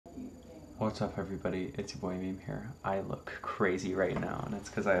What's up, everybody? It's your boy Meme here. I look crazy right now, and it's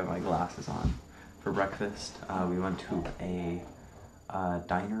because I have my glasses on. For breakfast, we went to a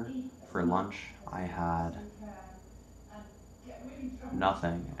diner. For lunch, I had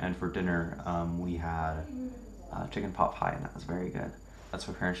nothing, and for dinner, we had chicken pot pie, and that was very good. That's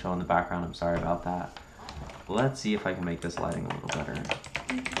my parents show in the background. I'm sorry about that. Let's see if I can make this lighting a little better.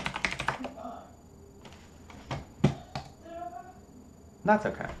 That's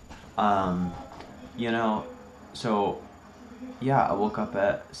okay. So yeah, I woke up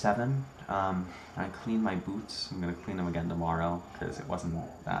at 7. I cleaned my boots. I'm gonna clean them again tomorrow because it wasn't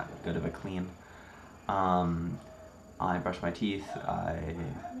that good of a clean. I brushed my teeth, I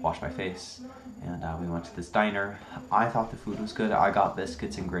washed my face, and we went to this diner. I thought the food was good. I got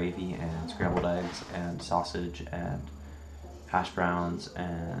biscuits and gravy and scrambled eggs and sausage and hash browns,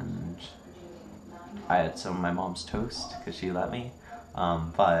 and I had some of my mom's toast because she let me.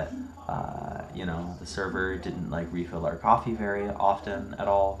 The server didn't refill our coffee very often at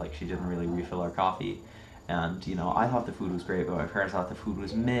all. She didn't really refill our coffee. And, I thought the food was great, but my parents thought the food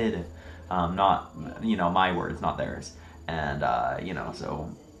was mid. Not, my words, not theirs. And,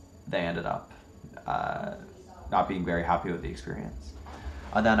 so they ended up not being very happy with the experience.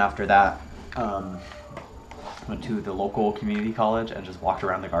 And then after that, went to the local community college and just walked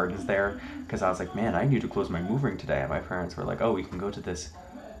around the gardens there because I was like, man, I need to close my move ring today. And my parents were like, oh, we can go to this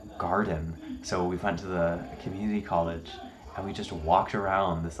garden. So we went to the community college and we just walked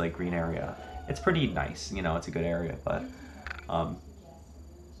around this green area. It's pretty nice, it's a good area, but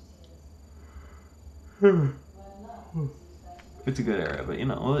it's a good area, but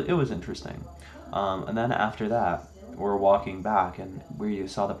it was interesting. And then after that, we're walking back, and where you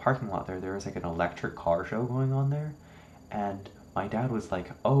saw the parking lot there was an electric car show going on there, and my dad was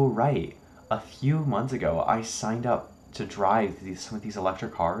like, oh right, a few months ago I signed up to drive some of these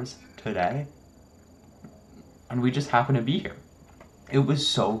electric cars today, and we just happened to be here. It was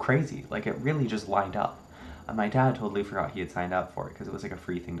so crazy, it really just lined up, and my dad totally forgot he had signed up for it because it was a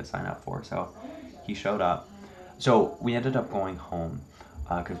free thing to sign up for, so he showed up. So we ended up going home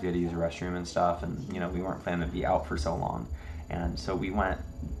because we had to use the restroom and stuff, and we weren't planning to be out for so long, and so we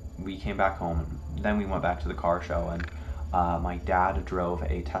came back home, and then we went back to the car show, and my dad drove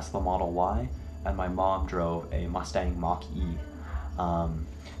a Tesla Model Y, and my mom drove a Mustang Mach-E.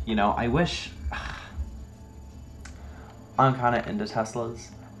 I wish I'm kind of into Teslas,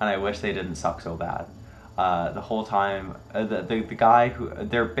 and I wish they didn't suck so bad. The whole time, the guy who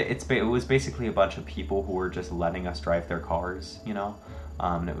it was basically a bunch of people who were just letting us drive their cars,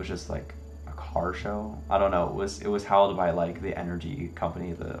 and it was just a car show. I don't know. It was held by the energy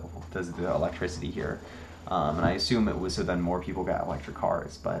company that does the electricity here, and I assume it was so then more people got electric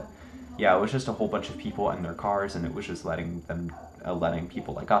cars. But yeah, it was just a whole bunch of people in their cars, and it was just letting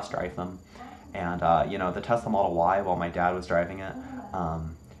people like us drive them. And the Tesla Model Y, while my dad was driving it,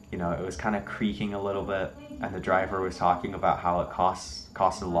 it was kind of creaking a little bit, and the driver was talking about how it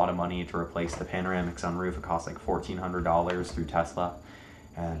costed a lot of money to replace the panoramic sunroof. It cost $1,400 through Tesla,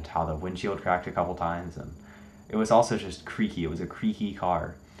 and how the windshield cracked a couple times, and it was also just creaky. It was a creaky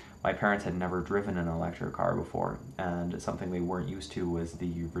car. My parents had never driven an electric car before, and something they weren't used to was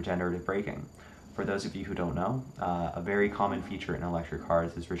the regenerative braking. For those of you who don't know, a very common feature in electric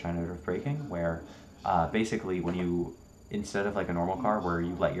cars is regenerative braking, where basically when you, instead of a normal car where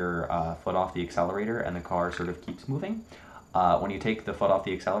you let your foot off the accelerator and the car sort of keeps moving, when you take the foot off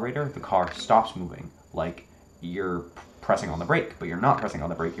the accelerator, the car stops moving, you're pressing on the brake, but you're not pressing on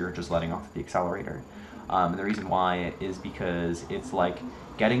the brake, you're just letting off the accelerator. And the reason why is because it's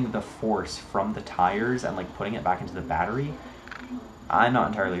getting the force from the tires and putting it back into the battery. I'm not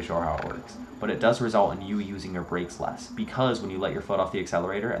entirely sure how it works, but it does result in you using your brakes less, because when you let your foot off the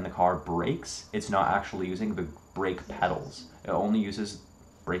accelerator and the car brakes, it's not actually using the brake pedals. It only uses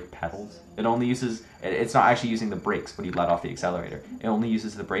brake pedals. It's not actually using the brakes when you let off the accelerator. It only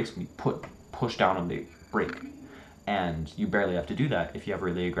uses the brakes when you push down on the brake. And you barely have to do that if you have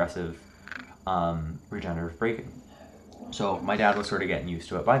really aggressive regenerative braking. So my dad was sort of getting used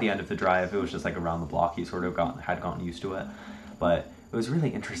to it. By the end of the drive, it was just around the block, he sort of had gotten used to it. But it was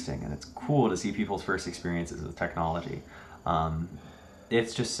really interesting, and it's cool to see people's first experiences with technology.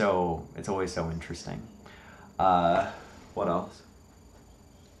 It's always so interesting. What else?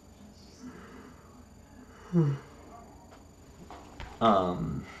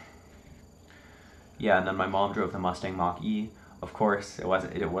 Yeah, and then my mom drove the Mustang Mach-E. Of course, it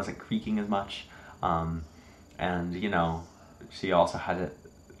wasn't creaking as much. And she also had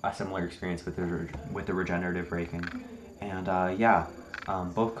a similar experience with the regenerative braking. And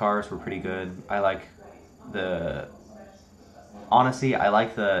both cars were pretty good. I like the honestly, I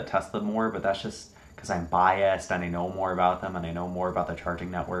like the Tesla more, but that's just because I'm biased and I know more about them and I know more about the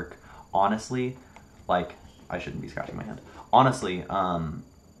charging network. Honestly, like, I shouldn't be scratching my hand. Honestly, I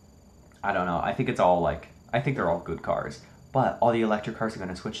don't know. I think I think they're all good cars. But all the electric cars are going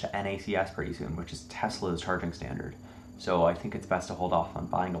to switch to NACS pretty soon, which is Tesla's charging standard. So I think it's best to hold off on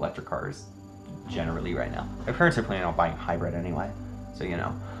buying electric cars generally right now. My parents are planning on buying hybrid anyway, so you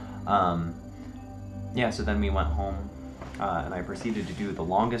know. Yeah, so then we went home, and I proceeded to do the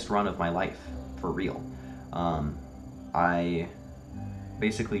longest run of my life, for real. I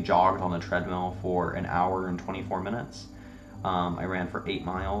basically jogged on the treadmill for an hour and 24 minutes. I ran for 8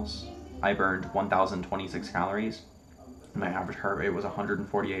 miles. I burned 1,026 calories. My average heart rate was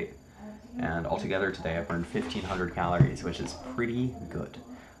 148. And altogether today I burned 1,500 calories, which is pretty good.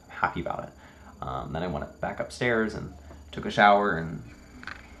 I'm happy about it. Then I went back upstairs and took a shower, and,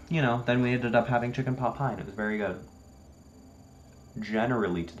 you know, then we ended up having chicken pot pie, and it was very good.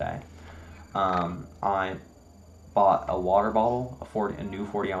 Generally today, I bought a water bottle, a new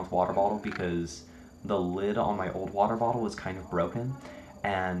 40-ounce water bottle, because the lid on my old water bottle was kind of broken,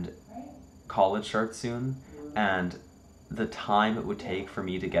 and college starts soon, and the time it would take for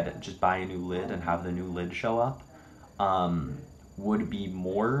me to get it, just buy a new lid and have the new lid show up, would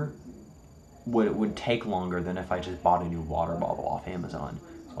take longer than if I just bought a new water bottle off Amazon.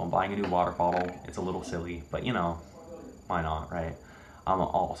 So I'm buying a new water bottle. It's a little silly, but you know, why not, right? I'm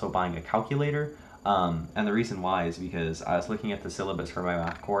also buying a calculator, and the reason why is because I was looking at the syllabus for my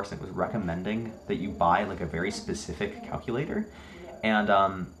math course, and it was recommending that you buy like a very specific calculator, and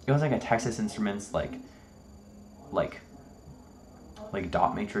it was like a Texas Instruments like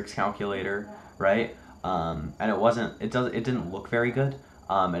dot matrix calculator, right? And it didn't look very good,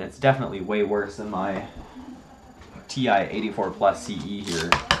 and it's definitely way worse than my TI 84 Plus CE here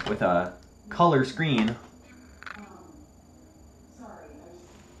with a color screen,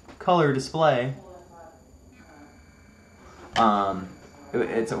 color display.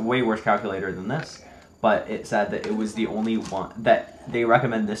 It's a way worse calculator than this, but it said that it was the only one, that they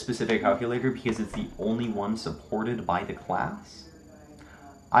recommend this specific calculator because it's the only one supported by the class.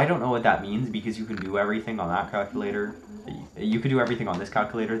 I don't know what that means, because you can do everything on that calculator. You could do everything on this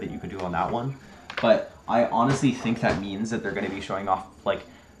calculator that you could do on that one. But I honestly think that means that they're going to be showing off like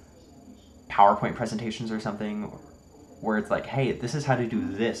PowerPoint presentations or something where it's like, hey, this is how to do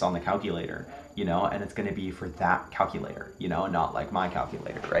this on the calculator, you know, and it's going to be for that calculator, you know, not like my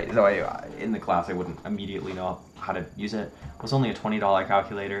calculator, right? So in the class, I wouldn't immediately know how to use it. It was only a $20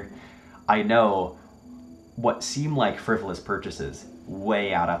 calculator. I know what seem like frivolous purchases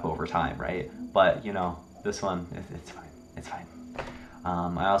way add up over time, right? But, you know, this one, it's fine. It's fine.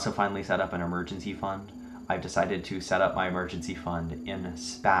 I also finally set up an emergency fund. I've decided to set up my emergency fund in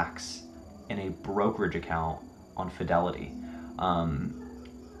SPACs in a brokerage account on Fidelity.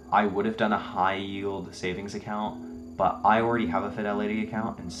 I would have done a high yield savings account, but I already have a Fidelity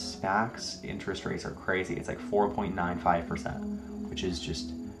account, and SPACs interest rates are crazy. It's like 4.95%, which is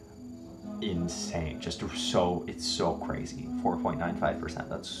just insane. It's so crazy. 4.95%.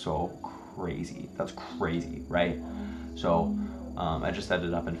 That's so crazy. That's crazy, right? So I just set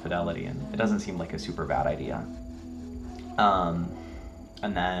it up in Fidelity, and it doesn't seem like a super bad idea. And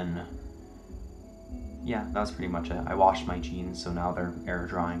then, yeah, that was pretty much it. I washed my jeans, so now they're air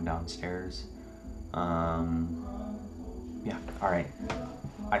drying downstairs. Yeah, all right.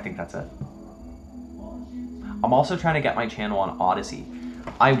 I think that's it. I'm also trying to get my channel on Odyssey.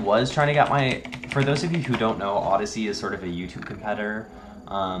 I was trying to get for those of you who don't know, Odyssey is sort of a YouTube competitor.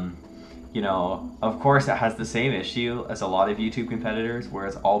 You know, of course it has the same issue as a lot of YouTube competitors, where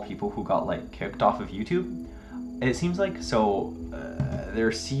it's all people who got like kicked off of YouTube. It seems like, so there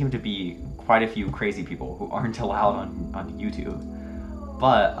seem to be quite a few crazy people who aren't allowed on YouTube.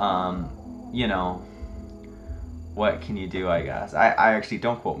 But, you know, what can you do, I guess? I actually,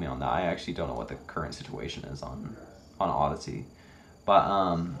 don't quote me on that. I actually don't know what the current situation is on Odyssey. But,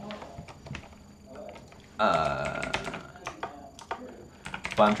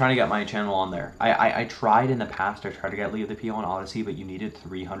 but I'm trying to get my channel on there. I tried in the past, I tried to get LeoThePeo on Odyssey, but you needed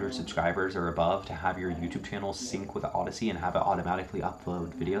 300 subscribers or above to have your YouTube channel sync with Odyssey and have it automatically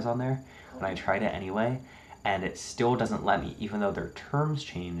upload videos on there. And I tried it anyway, and it still doesn't let me, even though their terms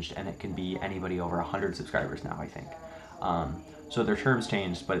changed, and it can be anybody over 100 subscribers now, I think. So their terms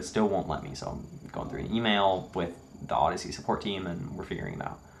changed, but it still won't let me. So I'm going through an email with the Odyssey support team, and we're figuring it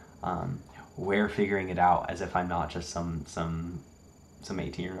out. We're figuring it out as if I'm not just some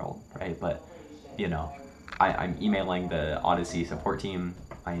 18-year-old, right? But, you know, I'm emailing the Odyssey support team.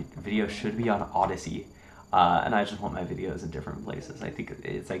 My video should be on Odyssey, and I just want my videos in different places. I think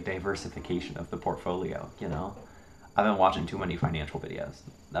it's like diversification of the portfolio, you know? I've been watching too many financial videos.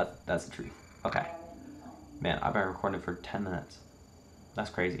 That's the truth. Okay. Man, I've been recording for 10 minutes. That's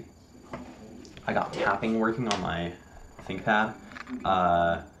crazy. I got tapping working on my ThinkPad.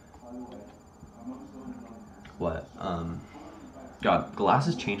 God,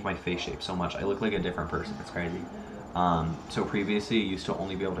 glasses changed my face shape so much. I look like a different person. It's crazy. So previously, I used to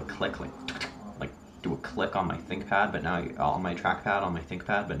only be able to click like do a click on my ThinkPad, but now on my trackpad on my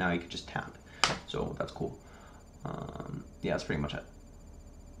ThinkPad, but now you can just tap. So that's cool. Yeah, that's pretty much it.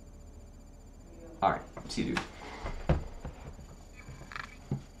 All right, see you, dude.